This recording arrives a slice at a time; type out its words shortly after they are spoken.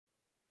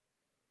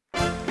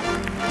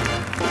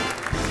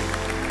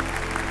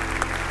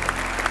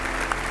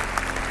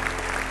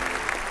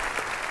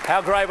How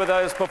great were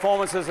those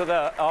performances of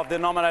the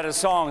nominated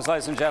songs,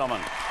 ladies and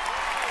gentlemen?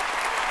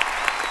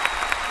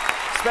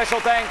 Special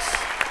thanks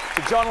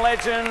to John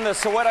Legend, the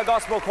Soweto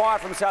Gospel Choir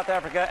from South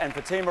Africa, and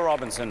Fatima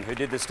Robinson, who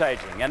did the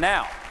staging. And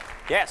now,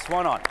 yes,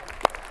 why not?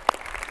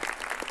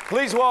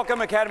 Please welcome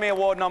Academy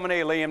Award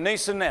nominee Liam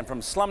Neeson and from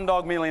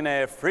Slumdog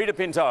Millionaire, Freida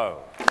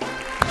Pinto.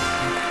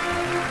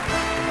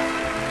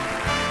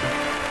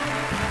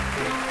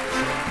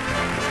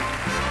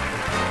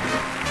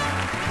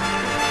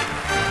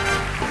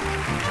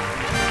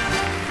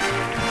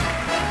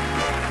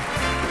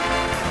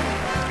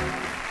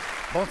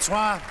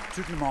 Bonsoir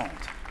tout le monde,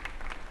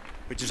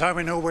 which is how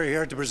we know we're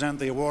here to present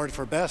the award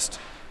for Best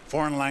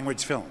Foreign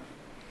Language Film.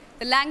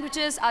 The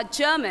languages are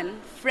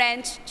German,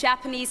 French,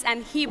 Japanese,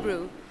 and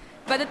Hebrew,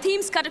 but the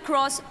themes cut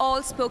across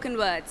all spoken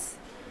words.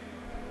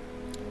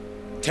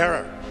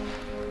 Terror.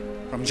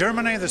 From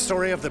Germany, the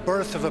story of the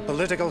birth of a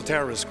political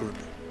terrorist group.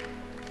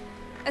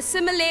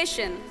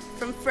 Assimilation.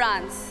 From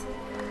France.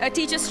 A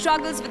teacher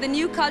struggles with the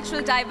new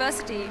cultural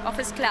diversity of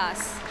his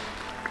class.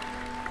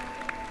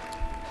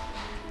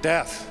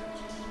 Death.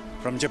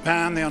 From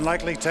Japan, the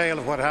unlikely tale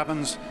of what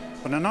happens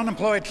when an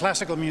unemployed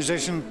classical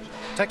musician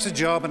takes a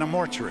job in a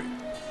mortuary.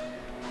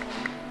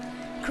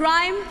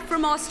 Crime.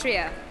 From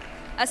Austria.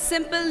 A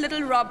simple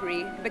little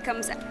robbery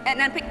becomes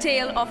an epic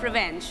tale of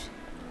revenge.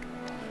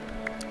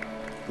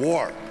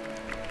 War.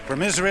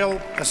 From Israel,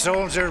 a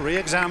soldier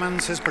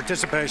re-examines his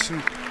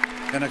participation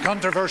in a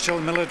controversial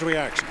military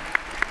action.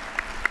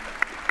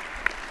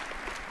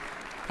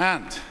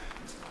 And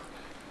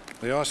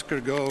the Oscar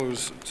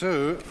goes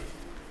to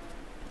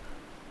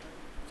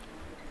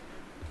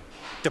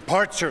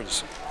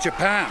Departures,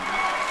 Japan,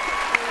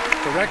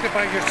 directed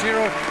by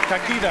Yojiro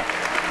Takita.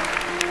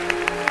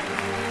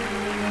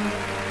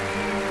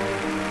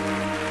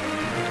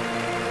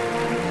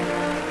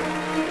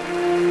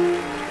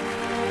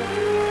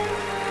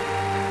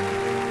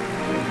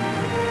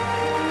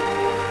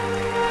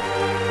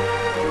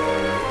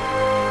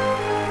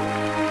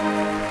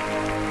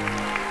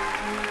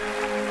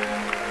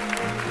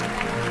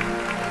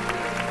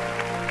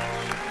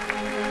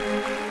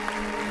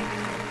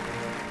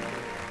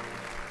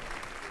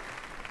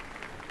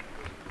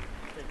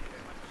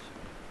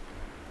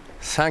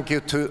 Thank you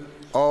to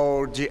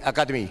all the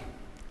Academy.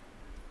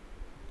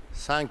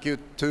 Thank you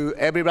to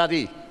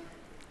everybody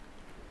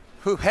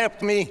who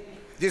helped me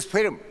this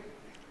film.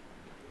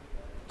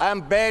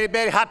 I'm very,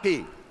 very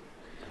happy.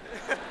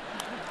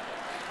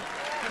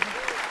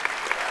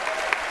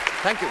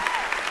 Thank you.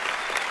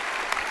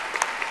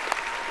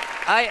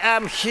 I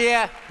am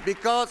here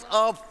because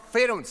of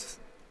films.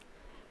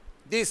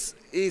 This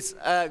is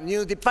a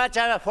new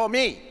departure for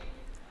me.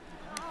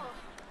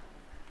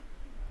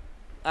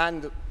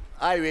 And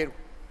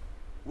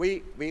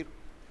we will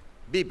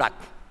be back,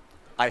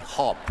 I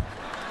hope.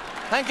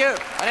 Thank you.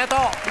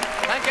 Arigatou.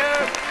 Thank you.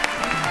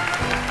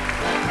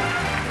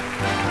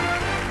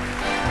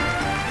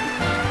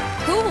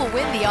 Who will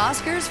win the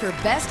Oscars for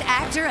Best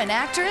Actor and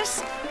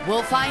Actress?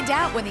 We'll find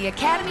out when the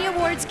Academy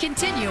Awards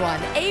continue on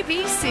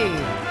ABC.